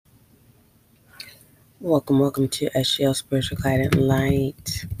Welcome to SGL Spiritual Guidance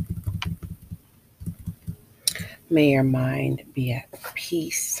Light. May your mind be at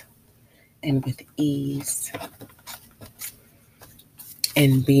peace and with ease,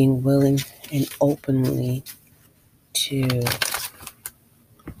 and being willing and openly to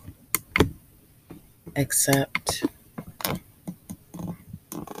accept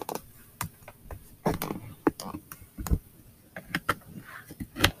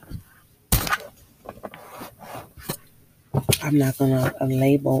I'm not going to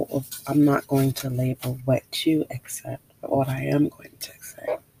label what to accept, but what I am going to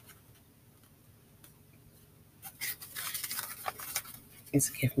accept is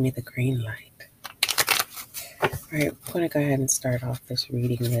give me the green light. All right, I'm going to go ahead and start off this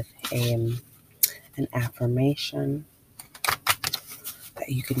reading with an affirmation that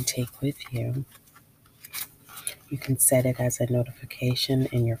you can take with you. You can set it as a notification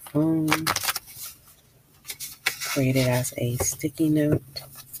in your phone, create it as a sticky note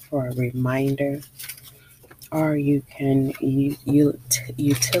for a reminder, or you can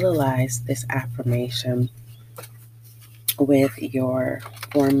utilize this affirmation with your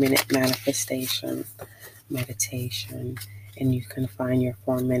 4-minute manifestation meditation, and you can find your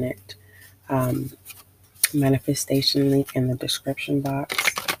 4-minute manifestation link in the description box.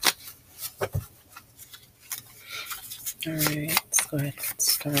 All right, let's go ahead and get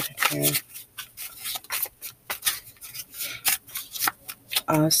started here.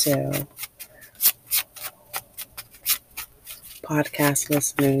 Also, podcast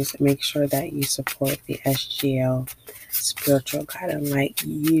listeners, make sure that you support the SGL Spiritual Guidance Light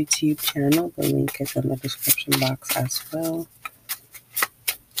YouTube channel. The link is in the description box as well.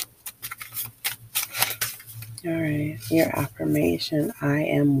 All right, your affirmation, I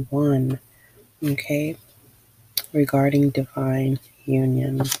am one. Okay, regarding divine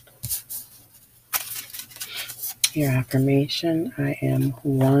union. Your affirmation, I am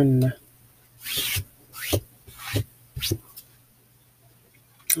one.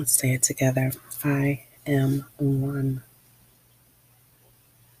 Let's say it together. I am one.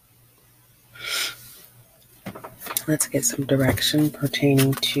 Let's get some direction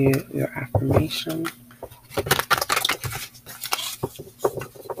pertaining to your affirmation.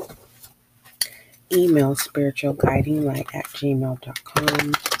 Email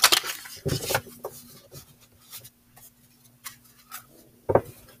spiritualguidinglight@gmail.com.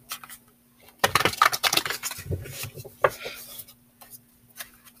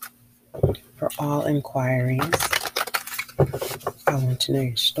 For all inquiries, I want to know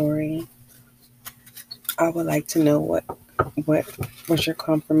your story. I would like to know what was your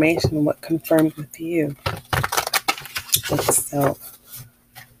confirmation, what confirmed with you itself.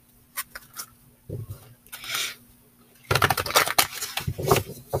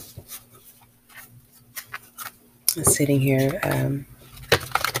 Sitting here,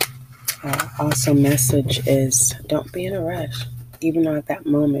 also message is don't be in a rush, even though at that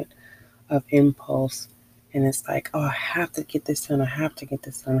moment of impulse, and it's like, oh, I have to get this done, I have to get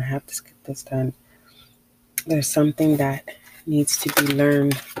this done, I have to get this done. There's something that needs to be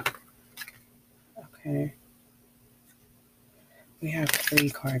learned. Okay. We have 3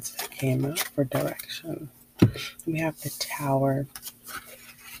 cards that came out for direction. We have the Tower.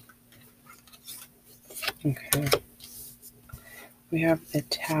 Okay. We have the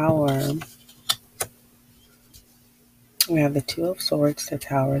Tower. We have the Two of Swords, the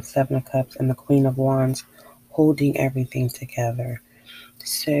Tower, 7 of Cups, and the Queen of Wands holding everything together.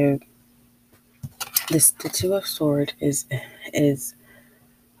 So the Two of Swords is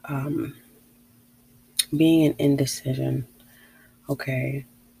being an indecision. Okay.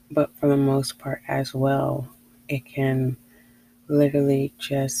 But for the most part as well, it can literally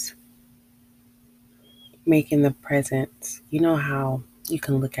just making the presence. You know how you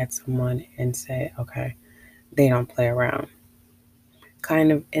can look at someone and say, okay, they don't play around.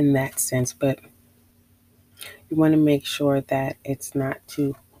 Kind of in that sense, but you want to make sure that it's not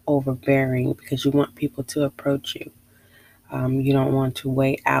too overbearing because you want people to approach you. You don't want to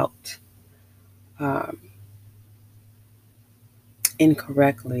weigh out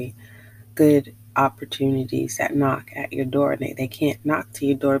incorrectly good opportunities that knock at your door. They can't knock to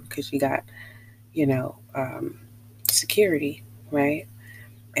your door because you got, security, right?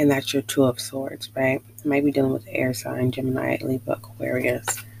 And that's your Two of Swords, right? You might be dealing with the air sign, Gemini, Libra,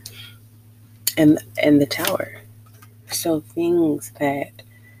 Aquarius, and the Tower. So things that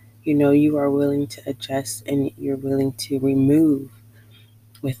you are willing to adjust and you're willing to remove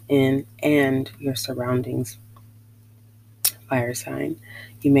within and your surroundings. Fire sign.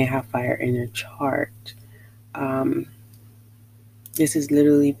 You may have fire in your chart. This is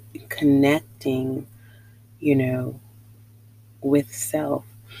literally connecting with self,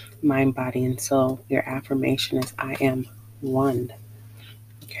 mind, body, and soul. Your affirmation is I am one.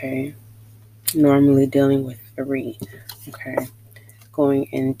 Okay. Normally dealing with 3. Okay. Going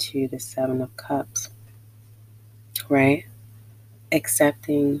into the 7 of Cups, right?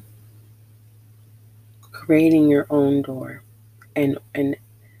 Accepting, creating your own door, and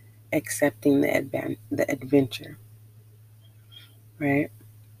accepting the adventure, right?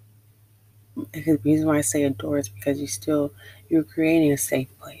 The reason why I say a door is because you're creating a safe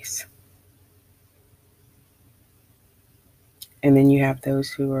place. And then you have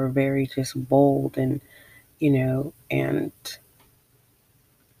those who are very just bold and and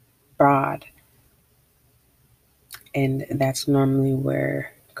broad, and that's normally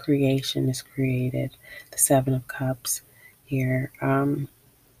where creation is created. The 7 of Cups here,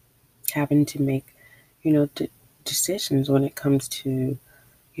 having to make decisions when it comes to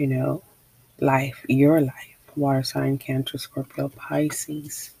life, your life. Water sign, Cancer, Scorpio,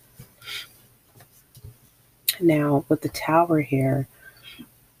 Pisces. Now with the Tower here,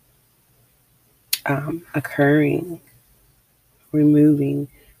 occurring, removing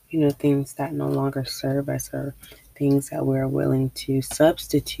things that no longer serve us, or things that we're willing to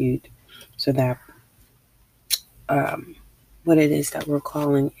substitute, so that what it is that we're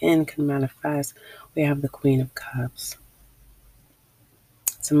calling in can manifest. We have the Queen of Cups.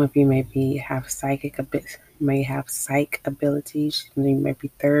 Some of you have psych abilities. You may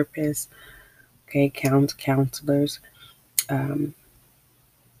be therapists, okay, counselors. For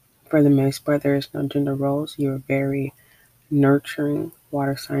the most part, there is no gender roles. You're very nurturing.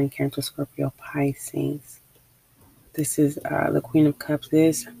 Water sign, Cancer, Scorpio, Pisces. This is the Queen of Cups.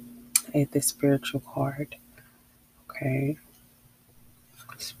 This is the spiritual card. Okay,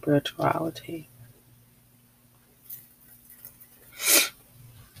 spirituality.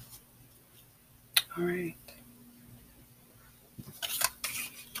 All right.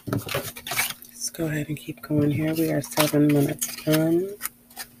 Let's go ahead and keep going here. We are 7 minutes in.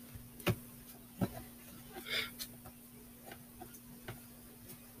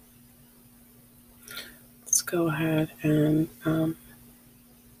 Let's go ahead and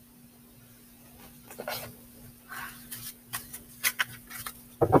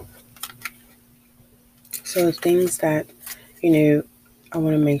so the things that, I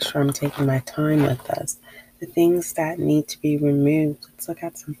want to make sure I'm taking my time with us. The things that need to be removed. Let's look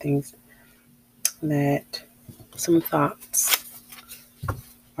at some things some thoughts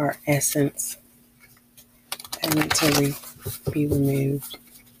or essence that need to be removed.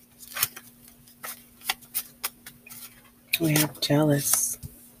 We have jealous.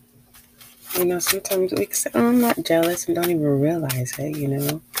 Sometimes we say, oh, I'm not jealous, and don't even realize it,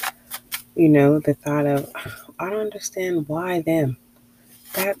 the thought of, I don't understand why them.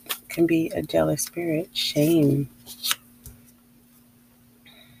 That can be a jealous spirit. Shame.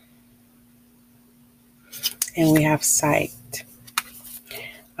 And we have sight,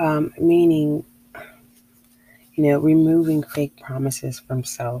 meaning, removing fake promises from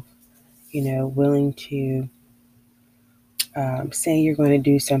self, willing to say you're going to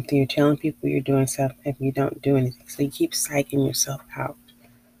do something, you're telling people you're doing something, if you don't do anything. So you keep psyching yourself out,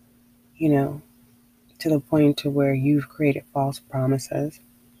 to the point to where you've created false promises,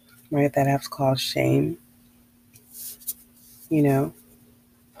 right? That has caused shame,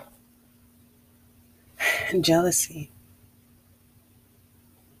 jealousy.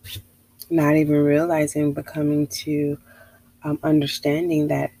 Not even realizing, but coming to understanding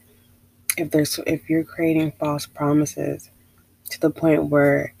that if you're creating false promises to the point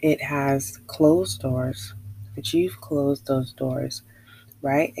where it has closed doors, that you've closed those doors,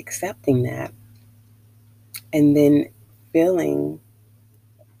 right? Accepting that, and then feeling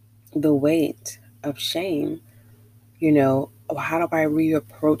the weight of shame, how do I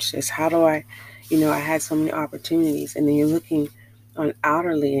reapproach this? How do I, I had so many opportunities, and then you're looking on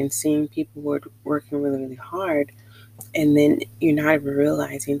outerly and seeing people who are working really, really hard, and then you're not even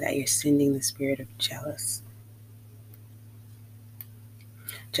realizing that you're sending the spirit of jealous.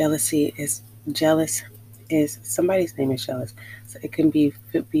 Jealous is somebody's name is jealous, so it can be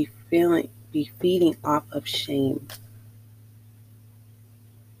feeding off of shame.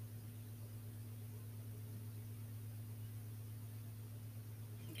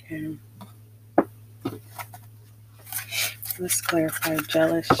 Okay. Let's clarify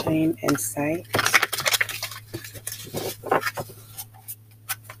jealous, shame, and sight.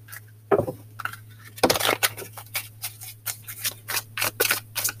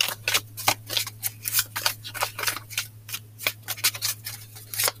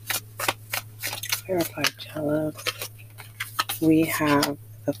 Clarify jealous. We have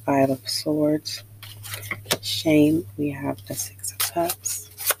the 5 of Swords, shame, we have the Six of Cups.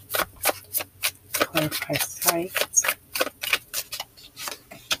 Clarify sight.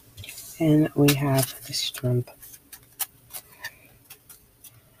 And we have the Strength.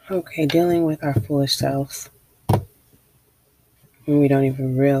 Okay, dealing with our foolish selves when we don't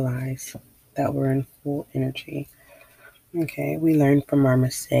even realize that we're in full energy. Okay, we learn from our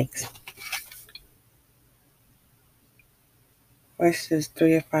mistakes. What's this?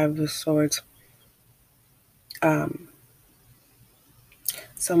 Three or Five of Swords.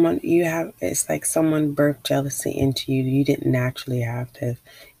 Someone you have, it's like someone birthed jealousy into you. You didn't naturally have this.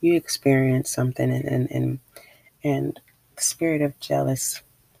 You experienced something, and the spirit of jealous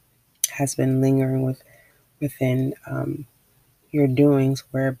has been lingering within your doings,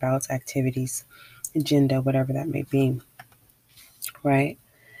 whereabouts, activities, agenda, whatever that may be, right?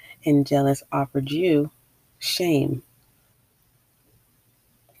 And jealous offered you shame.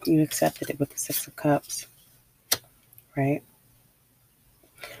 You accepted it with the Six of Cups, right?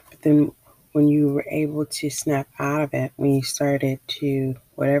 But then when you were able to snap out of it, when you started to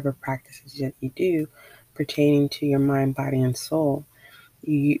whatever practices that you do pertaining to your mind, body, and soul,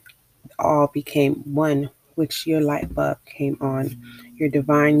 you all became one, which your light bulb came on. Your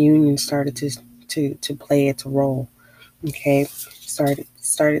divine union started to play its role. Okay,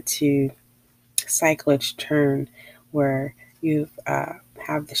 started to cycle its turn, where you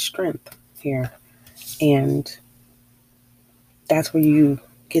have the strength here, and that's where you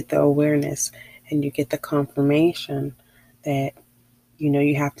get the awareness and you get the confirmation that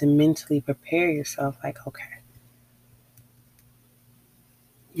you have to mentally prepare yourself, like, okay,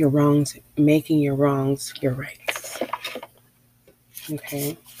 your wrongs, making your wrongs your rights.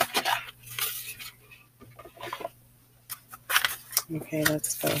 Okay. Okay,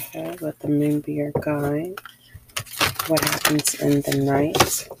 let's go ahead. Let the moon be your guide. What happens in the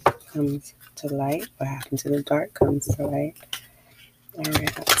night comes to light. What happens in the dark comes to light. All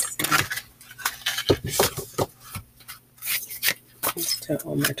right, let's see. Let's do it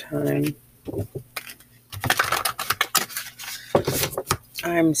one more time.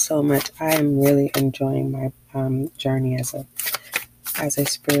 I am really enjoying my journey as a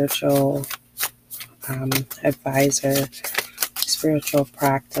spiritual advisor, spiritual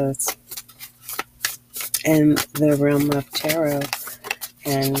practice in the realm of tarot.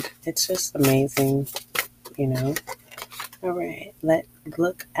 And it's just amazing, All right, let's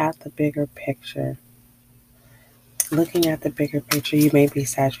look at the bigger picture. Looking at the bigger picture, you may be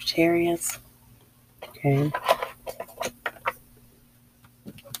Sagittarius. Okay.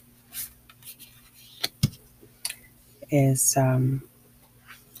 Is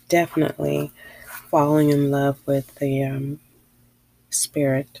definitely falling in love with the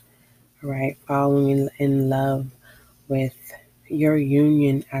spirit, right? Falling in love with your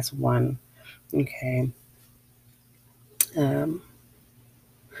union as one. Okay.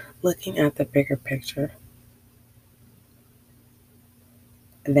 Looking at the bigger picture,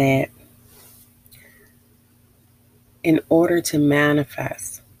 that in order to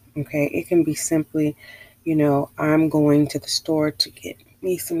manifest, okay, it can be simply, I'm going to the store to get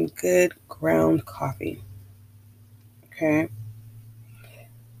me some good ground coffee. Okay.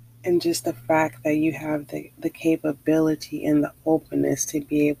 And just the fact that you have the capability and the openness to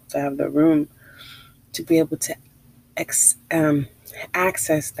be able to have the room to be able to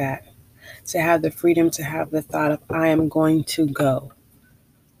access that, to have the freedom, to have the thought of, I am going to go,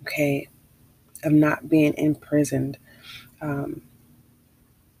 okay, of not being imprisoned,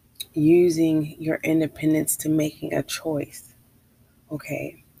 using your independence to making a choice,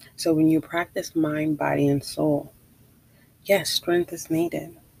 okay. So when you practice mind, body, and soul, yes, strength is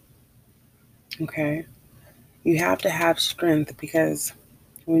needed, okay. You have to have strength because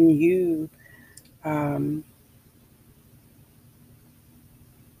when you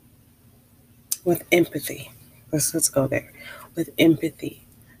with empathy, let's go there. With empathy,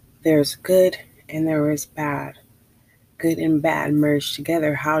 there's good and there is bad. Good and bad merged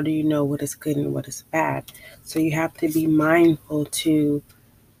together. How do you know what is good and what is bad? So you have to be mindful to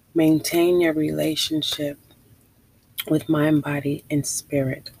maintain your relationship with mind, body, and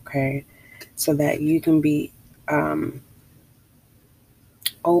spirit, okay? So that you can be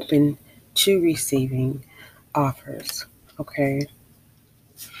open to receiving offers, okay?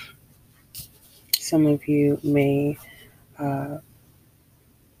 Some of you may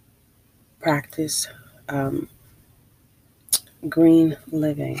practice green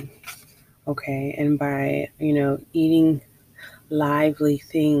living, okay? And by, eating lively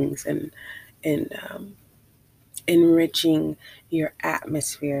things and enriching your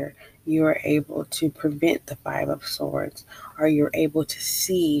atmosphere, you're able to prevent the Five of Swords, or you're able to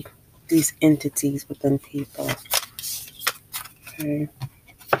see these entities within people. Okay.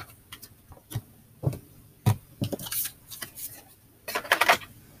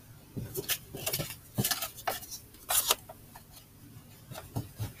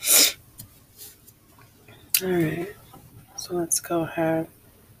 All right. So let's go ahead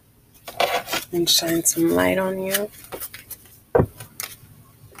and shine some light on you.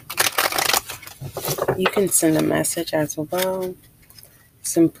 You can send a message as well.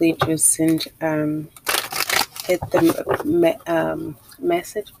 Simply just send, hit the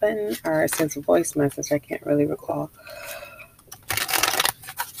message button, or it says voice message. I can't really recall.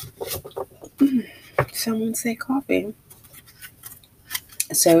 Someone say coffee.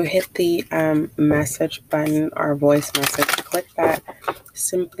 So hit the message button or voice message. Click that.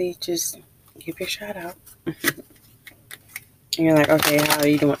 Simply just give your shout out. And you're like, okay, how do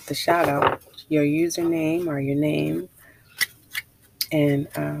you want the shout out? Your username or your name.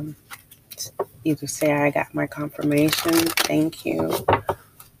 And either say, I got my confirmation. Thank you.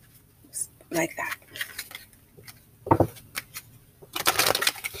 Like that.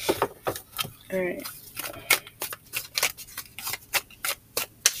 All right.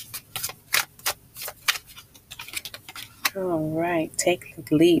 All right. Take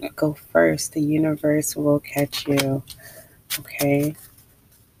the leap. Go first. The universe will catch you. Okay.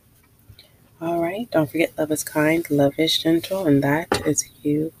 All right. Don't forget, love is kind, love is gentle, and that is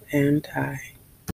you and I.